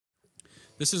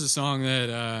This is a song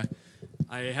that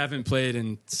I haven't played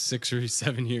in 6 or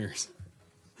 7 years.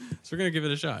 So we're going to give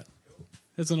it a shot.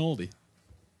 It's an oldie.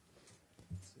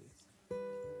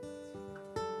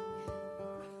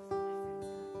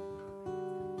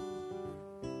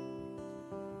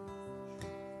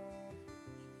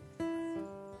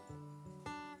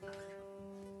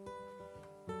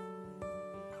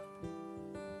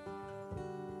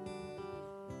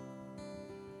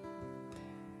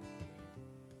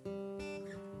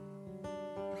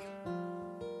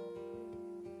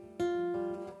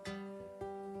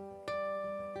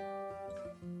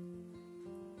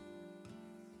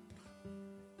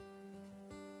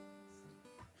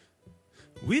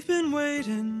 We've been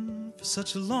waiting for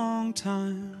such a long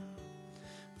time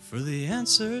for the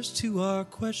answers to our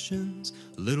questions,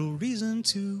 a little reason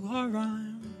to our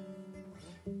rhyme.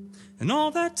 And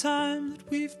all that time that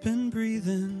we've been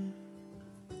breathing,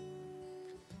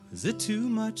 is it too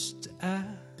much to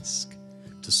ask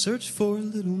to search for a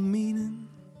little meaning?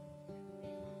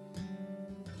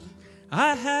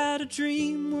 I had a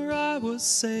dream where I was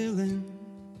sailing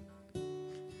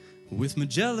with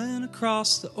Magellan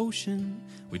across the ocean.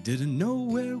 We didn't know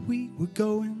where we were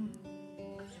going.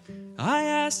 I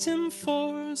asked him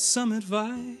for some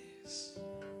advice,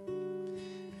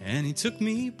 and he took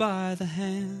me by the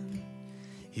hand.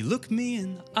 He looked me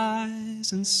in the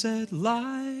eyes and said,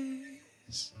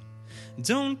 lies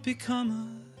don't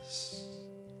become us.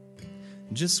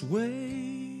 Just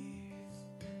wait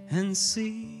and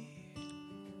see.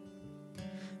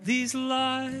 These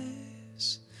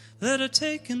lies that are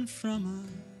taken from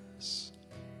us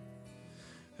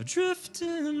are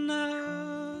drifting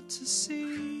out to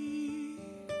sea,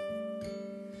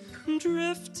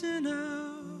 drifting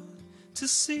out to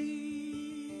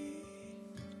sea,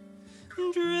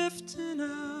 drifting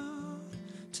out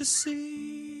to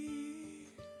sea.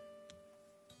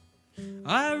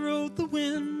 I rode the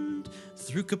wind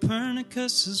through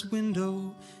Copernicus's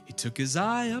window. He took his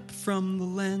eye up from the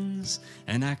lens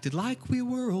and acted like we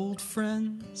were old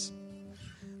friends.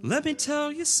 Let me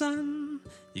tell you, son,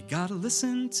 you gotta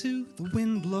listen to the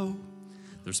wind blow.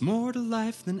 There's more to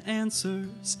life than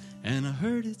answers, and I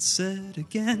heard it said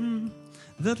again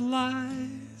that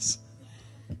lies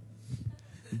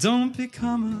don't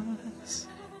become us.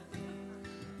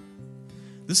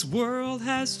 This world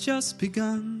has just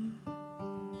begun.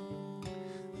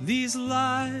 These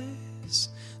lies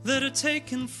that are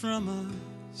taken from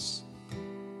us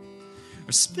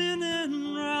are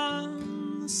spinning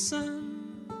round the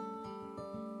sun,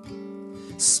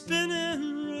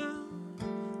 spinning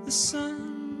round the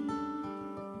sun,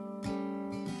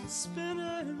 spinning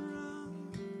round.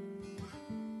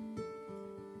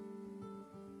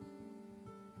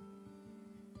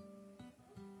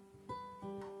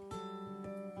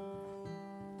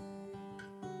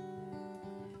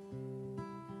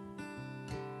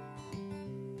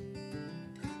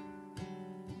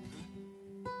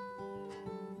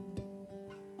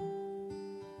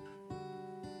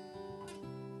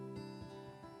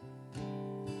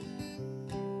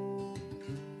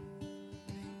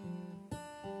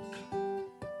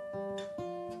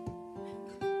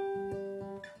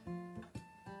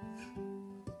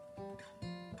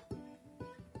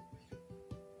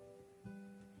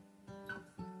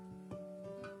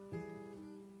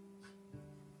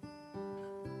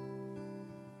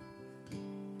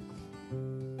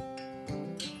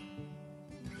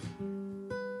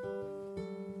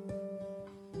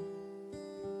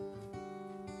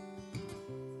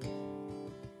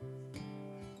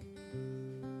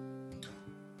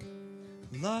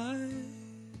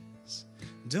 Lies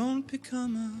don't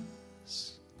become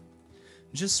us.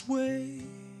 Just wait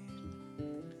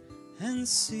and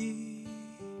see.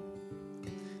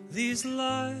 These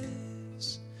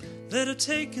lies that are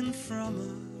taken from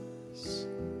us,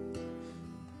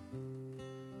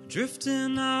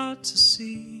 drifting out to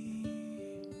sea.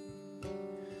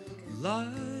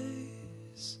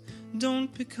 Lies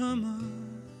don't become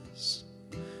us.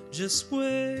 Just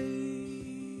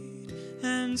wait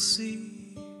and see.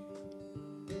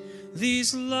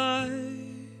 These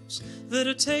lives that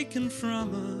are taken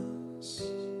from us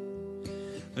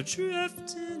are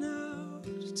drifting out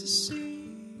to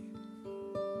sea,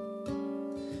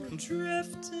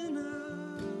 drifting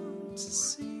out to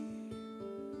sea,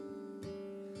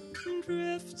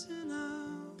 drifting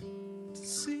out to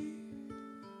sea,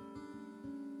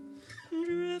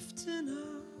 drifting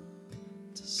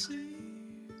out to sea.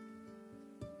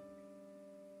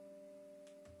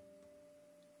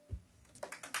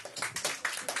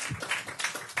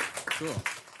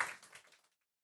 Cool.